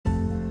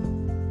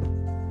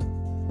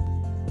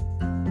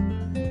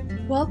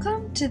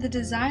Welcome to the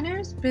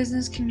Designers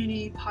Business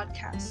Community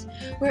Podcast,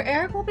 where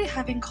Eric will be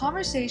having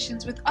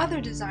conversations with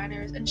other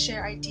designers and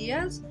share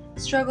ideas,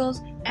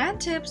 struggles, and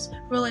tips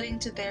relating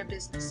to their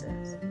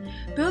businesses.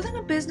 Building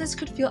a business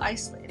could feel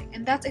isolating,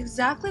 and that's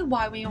exactly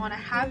why we want to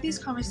have these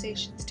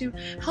conversations to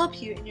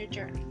help you in your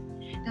journey.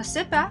 Now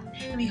sit back,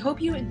 and we hope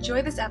you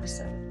enjoy this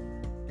episode.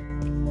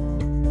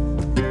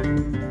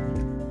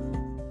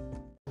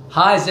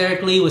 Hi, it's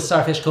Eric Lee with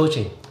Starfish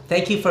Coaching.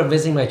 Thank you for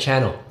visiting my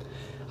channel.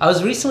 I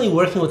was recently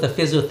working with a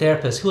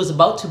physiotherapist who was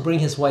about to bring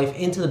his wife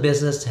into the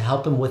business to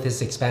help him with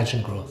his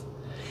expansion growth.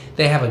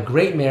 They have a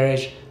great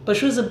marriage, but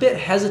she was a bit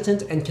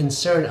hesitant and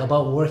concerned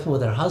about working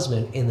with her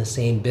husband in the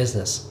same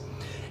business.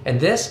 And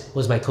this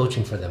was my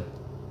coaching for them.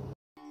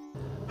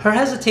 Her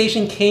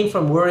hesitation came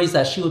from worries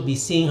that she would be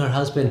seeing her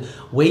husband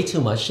way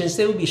too much since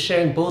they would be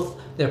sharing both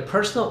their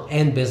personal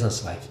and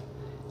business life.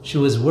 She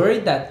was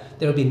worried that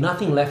there would be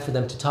nothing left for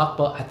them to talk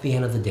about at the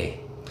end of the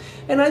day.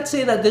 And I'd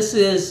say that this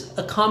is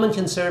a common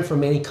concern for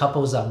many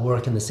couples that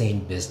work in the same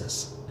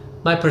business.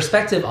 My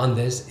perspective on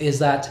this is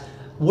that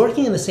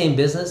working in the same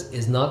business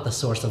is not the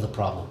source of the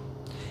problem.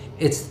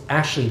 It's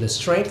actually the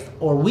strength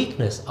or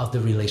weakness of the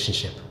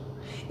relationship.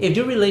 If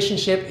your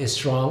relationship is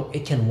strong,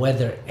 it can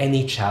weather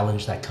any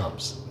challenge that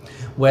comes,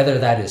 whether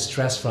that is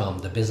stress from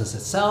the business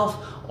itself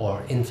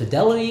or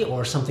infidelity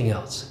or something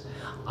else.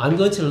 I'm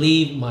going to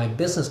leave my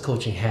business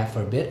coaching hat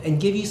for a bit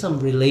and give you some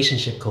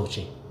relationship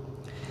coaching.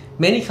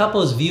 Many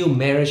couples view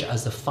marriage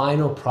as the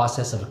final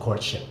process of a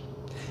courtship.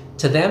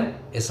 To them,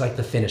 it's like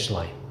the finish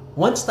line.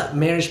 Once that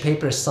marriage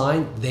paper is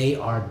signed, they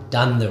are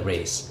done the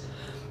race.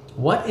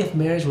 What if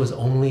marriage was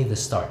only the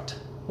start?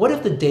 What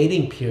if the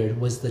dating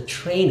period was the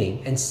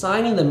training and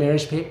signing the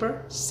marriage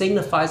paper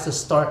signifies the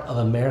start of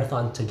a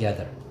marathon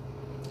together?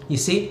 You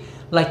see,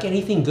 like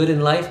anything good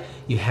in life,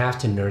 you have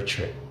to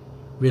nurture it.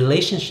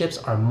 Relationships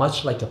are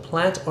much like a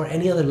plant or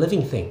any other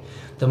living thing.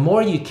 The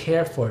more you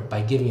care for it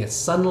by giving it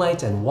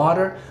sunlight and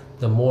water,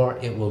 the more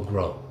it will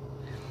grow.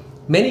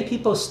 Many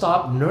people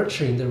stop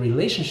nurturing the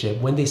relationship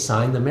when they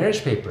sign the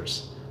marriage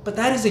papers, but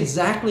that is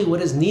exactly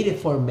what is needed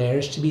for a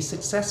marriage to be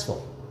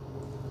successful.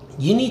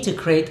 You need to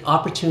create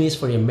opportunities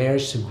for your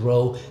marriage to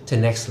grow to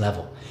next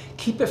level.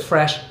 Keep it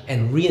fresh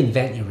and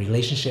reinvent your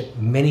relationship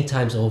many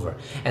times over.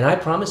 And I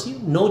promise you,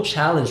 no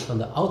challenge from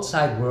the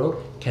outside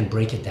world can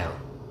break it down.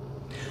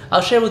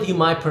 I'll share with you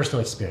my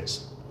personal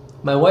experience.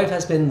 My wife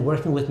has been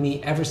working with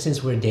me ever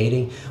since we're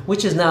dating,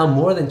 which is now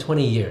more than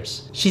 20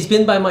 years. She's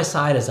been by my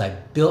side as I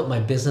built my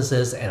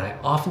businesses, and I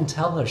often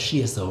tell her she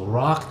is the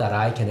rock that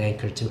I can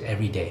anchor to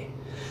every day,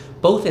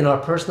 both in our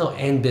personal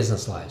and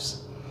business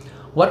lives.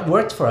 What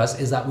worked for us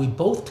is that we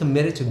both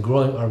committed to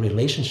growing our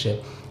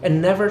relationship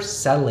and never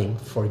settling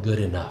for good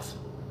enough.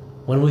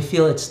 When we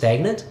feel it's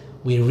stagnant,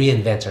 we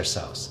reinvent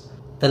ourselves.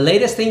 The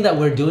latest thing that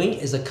we're doing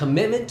is a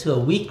commitment to a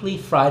weekly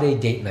Friday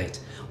date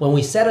night, when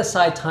we set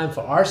aside time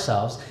for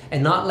ourselves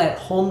and not let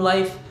home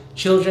life,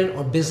 children,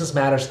 or business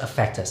matters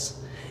affect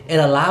us. It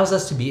allows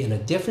us to be in a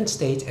different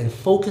state and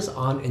focus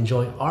on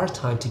enjoying our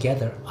time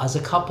together as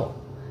a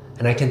couple.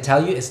 And I can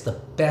tell you it's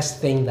the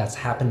best thing that's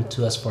happened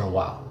to us for a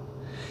while.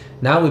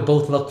 Now we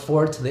both look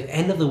forward to the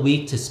end of the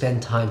week to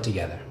spend time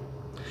together.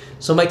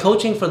 So my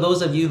coaching for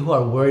those of you who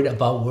are worried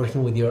about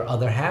working with your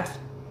other half,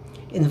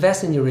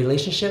 invest in your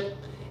relationship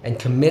and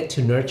commit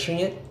to nurturing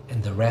it,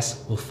 and the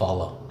rest will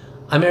follow.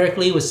 I'm Eric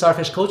Lee with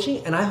Starfish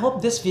Coaching, and I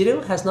hope this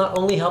video has not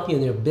only helped you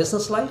in your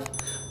business life,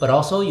 but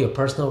also your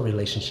personal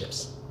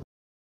relationships.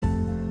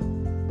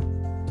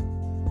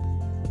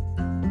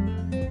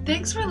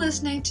 Thanks for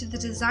listening to the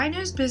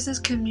Designers Business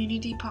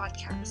Community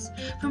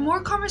Podcast. For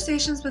more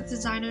conversations with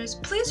designers,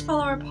 please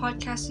follow our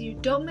podcast so you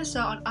don't miss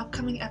out on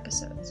upcoming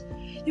episodes.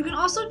 You can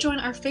also join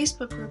our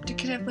Facebook group to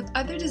connect with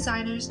other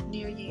designers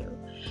near you.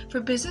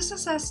 For business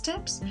success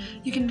tips,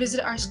 you can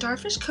visit our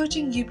Starfish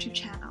Coaching YouTube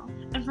channel.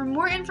 And for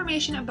more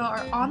information about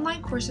our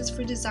online courses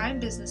for design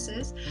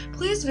businesses,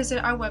 please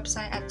visit our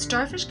website at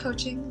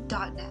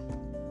starfishcoaching.net.